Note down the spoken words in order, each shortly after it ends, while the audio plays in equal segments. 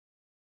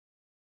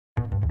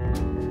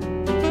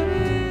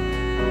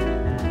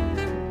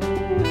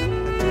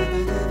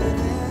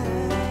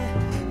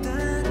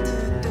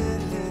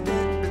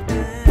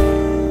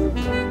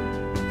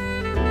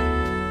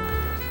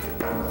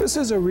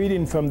This is a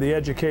reading from The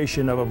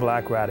Education of a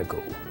Black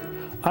Radical.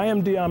 I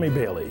am Dyami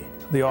Bailey,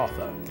 the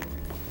author.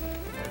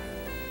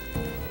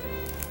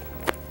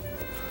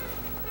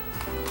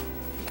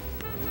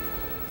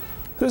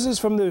 This is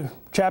from the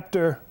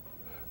chapter,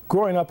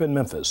 Growing Up in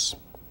Memphis.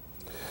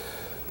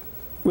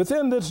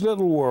 Within this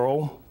little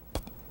world,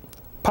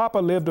 Papa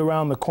lived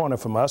around the corner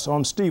from us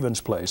on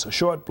Stevens Place, a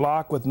short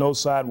block with no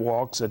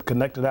sidewalks that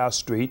connected our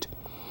street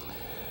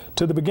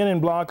to the beginning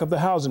block of the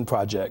housing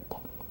project.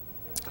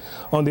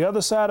 On the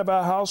other side of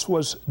our house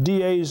was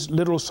DA's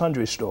little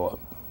sundry store,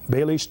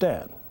 Bailey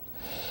Stan.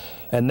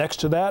 And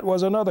next to that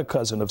was another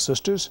cousin of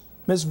sisters,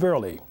 Miss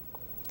Verley,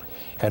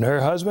 and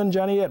her husband,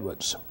 Johnny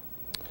Edwards.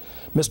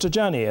 Mr.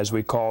 Johnny, as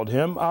we called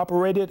him,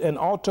 operated an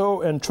auto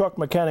and truck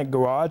mechanic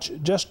garage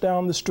just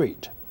down the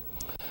street.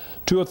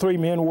 2 or 3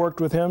 men worked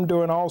with him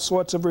doing all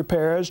sorts of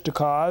repairs to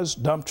cars,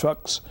 dump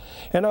trucks,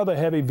 and other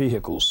heavy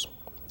vehicles.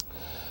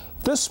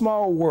 This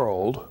small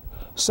world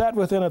sat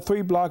within a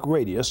 3-block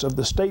radius of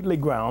the stately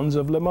grounds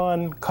of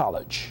Lemon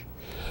College,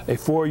 a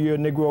 4-year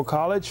Negro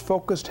college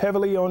focused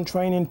heavily on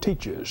training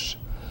teachers.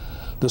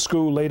 The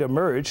school later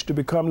merged to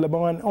become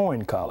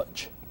Lemon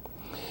College.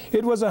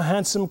 It was a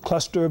handsome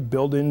cluster of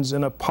buildings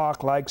in a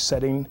park-like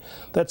setting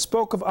that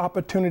spoke of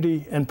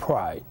opportunity and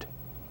pride.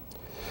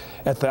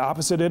 At the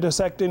opposite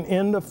intersecting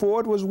end of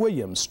Ford was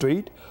Williams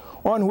Street,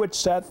 on which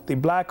sat the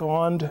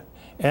black-owned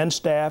and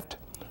staffed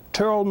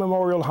Terrell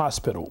Memorial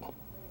Hospital.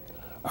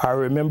 I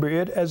remember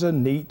it as a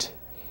neat,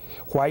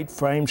 white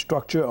frame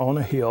structure on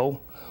a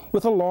hill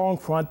with a long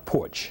front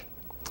porch,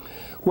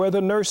 where the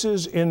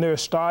nurses in their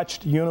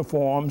starched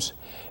uniforms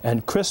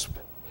and crisp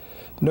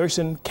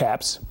nursing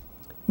caps,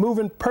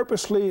 moving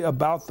purposely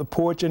about the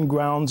porch and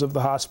grounds of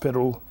the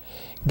hospital,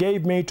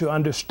 gave me to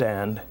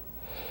understand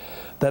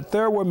that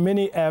there were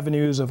many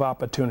avenues of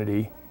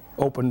opportunity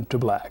open to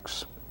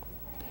blacks.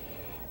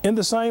 In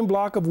the same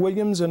block of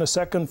Williams, in a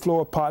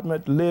second-floor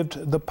apartment,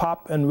 lived the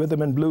pop and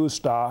rhythm and blues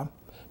star,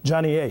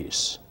 Johnny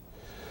Ace,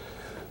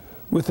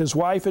 with his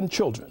wife and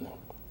children.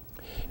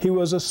 He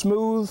was a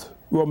smooth,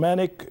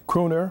 romantic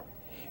crooner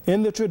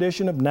in the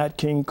tradition of Nat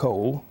King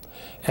Cole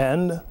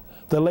and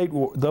the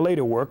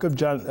later work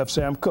of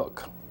Sam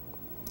Cooke.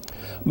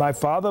 My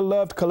father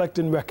loved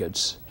collecting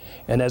records,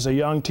 and as a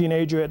young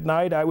teenager at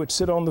night, I would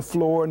sit on the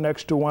floor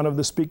next to one of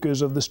the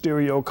speakers of the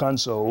stereo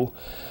console,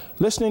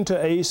 listening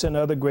to Ace and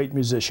other great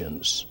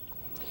musicians.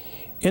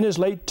 In his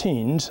late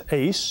teens,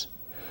 Ace,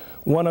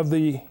 one of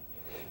the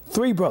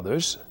 3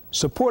 brothers,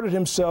 supported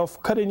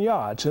himself cutting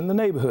yards in the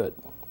neighborhood.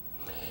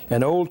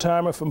 An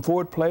old-timer from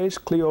Ford Place,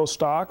 Cleo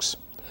Starks,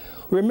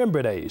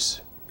 remembered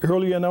Ace,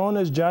 earlier known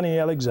as Johnny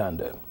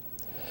Alexander,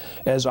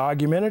 as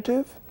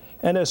argumentative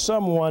and as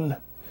someone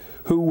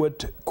who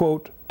would,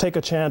 quote, take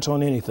a chance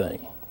on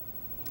anything.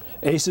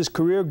 Ace's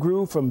career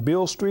grew from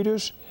Bill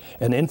Streeters,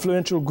 an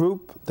influential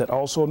group that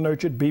also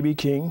nurtured B.B.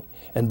 King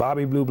and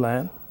Bobby Blue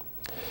Bland.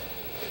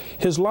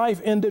 His life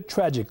ended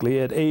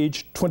tragically at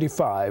age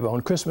 25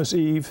 on Christmas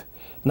Eve,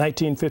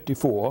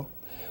 1954,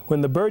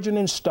 when the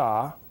burgeoning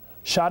star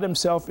shot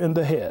himself in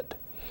the head,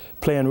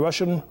 playing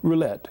Russian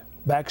roulette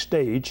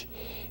backstage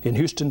in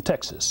Houston,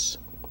 Texas.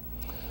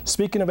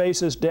 Speaking of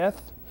Ace's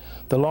death,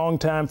 the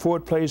longtime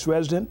Ford Place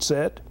resident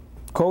said,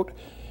 quote,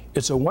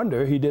 "It's a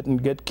wonder he didn't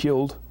get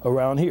killed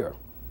around here."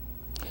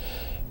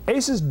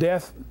 Ace's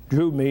death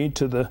drew me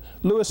to the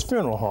Lewis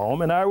Funeral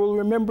Home, and I will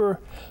remember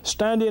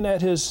standing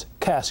at his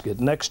casket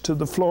next to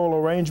the floral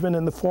arrangement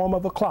in the form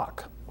of a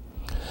clock.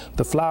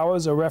 The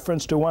flowers a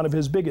reference to one of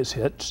his biggest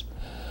hits,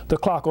 The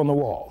Clock on the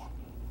Wall.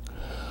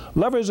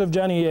 Lovers of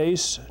Johnny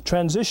Ace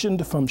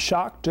transitioned from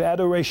shock to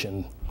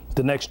adoration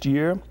the next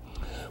year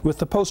with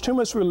the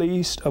posthumous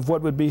release of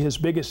what would be his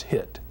biggest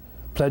hit,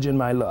 Pledging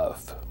My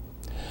Love,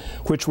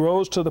 which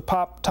rose to the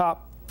pop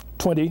top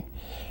 20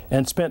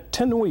 and spent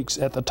 10 weeks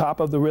at the top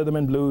of the rhythm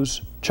and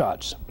blues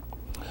charts.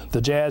 The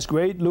jazz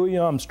great Louis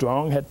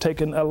Armstrong had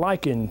taken a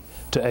liking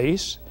to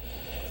Ace,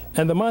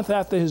 and the month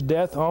after his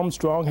death,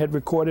 Armstrong had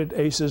recorded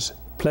Ace's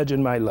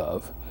Pledging My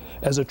Love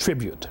as a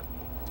tribute.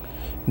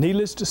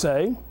 Needless to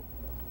say,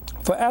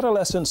 for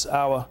adolescents,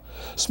 our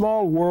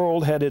small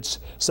world had its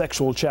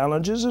sexual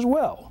challenges as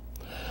well.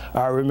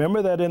 I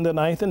remember that in the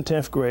 9th and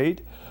 10th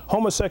grade,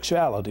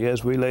 homosexuality,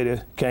 as we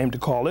later came to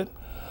call it,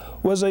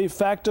 was a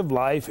fact of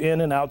life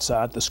in and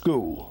outside the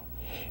school.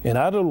 In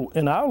our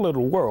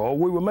little world,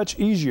 we were much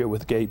easier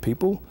with gay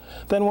people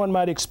than one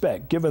might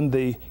expect, given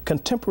the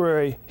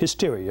contemporary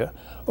hysteria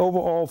over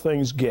all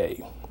things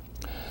gay.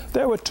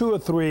 There were 2 or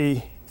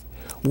 3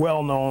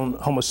 well-known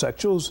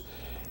homosexuals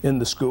in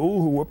the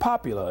school who were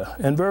popular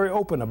and very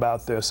open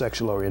about their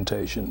sexual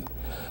orientation.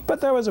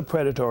 But there was a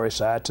predatory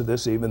side to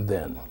this even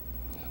then.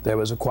 There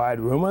was a quiet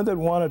rumor that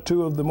 1 or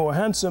 2 of the more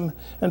handsome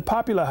and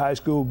popular high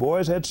school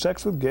boys had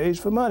sex with gays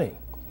for money.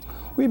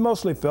 We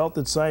mostly felt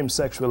that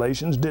same-sex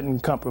relations didn't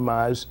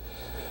compromise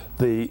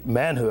the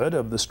manhood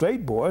of the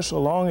straight boy so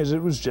long as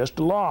it was just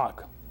a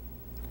lark.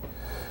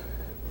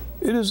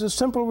 It is a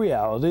simple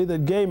reality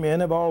that gay men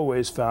have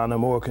always found a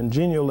more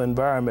congenial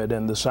environment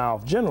in the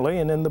South generally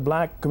and in the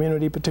black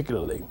community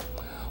particularly.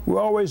 We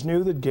always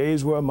knew that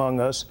gays were among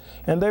us,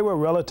 and they were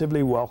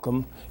relatively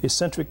welcome,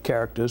 eccentric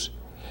characters.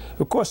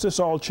 Of course, this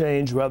all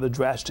changed rather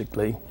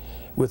drastically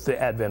with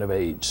the advent of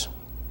AIDS.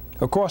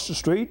 Across the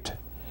street,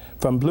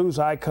 from blues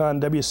icon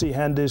W.C.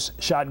 Handy's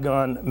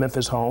shotgun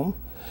Memphis home,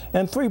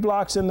 and 3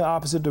 blocks in the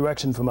opposite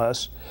direction from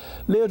us,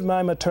 lived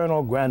my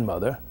maternal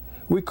grandmother.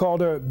 We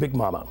called her Big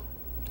Mama.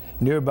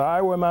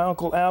 Nearby were my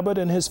Uncle Albert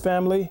and his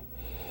family,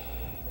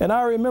 and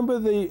I remember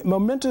the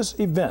momentous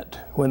event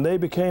when they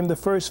became the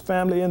first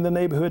family in the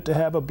neighborhood to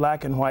have a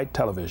black and white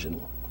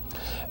television.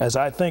 As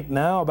I think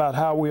now about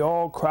how we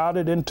all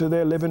crowded into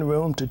their living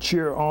room to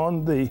cheer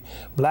on the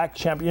black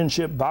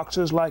championship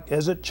boxers like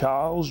Ezzard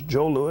Charles,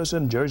 Joe Louis,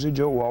 and Jersey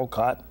Joe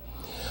Walcott,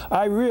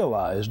 I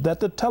realized that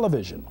the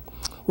television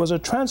was a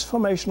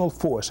transformational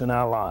force in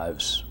our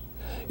lives.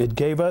 It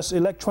gave us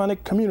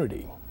electronic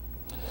community.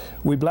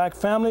 We black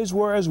families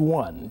were as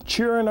one,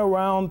 cheering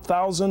around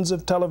thousands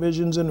of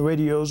televisions and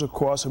radios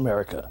across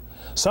America.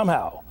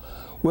 Somehow,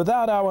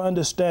 without our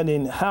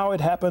understanding how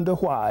it happened or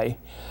why,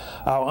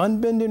 our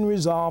unbending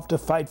resolve to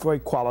fight for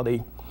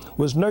equality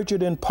was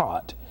nurtured in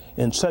part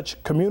in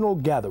such communal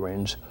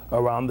gatherings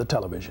around the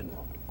television.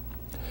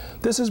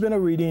 This has been a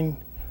reading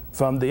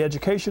from The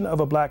Education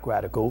of a Black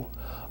Radical.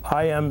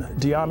 I am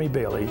Dyami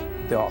Bailey,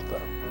 the author.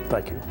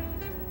 Thank you.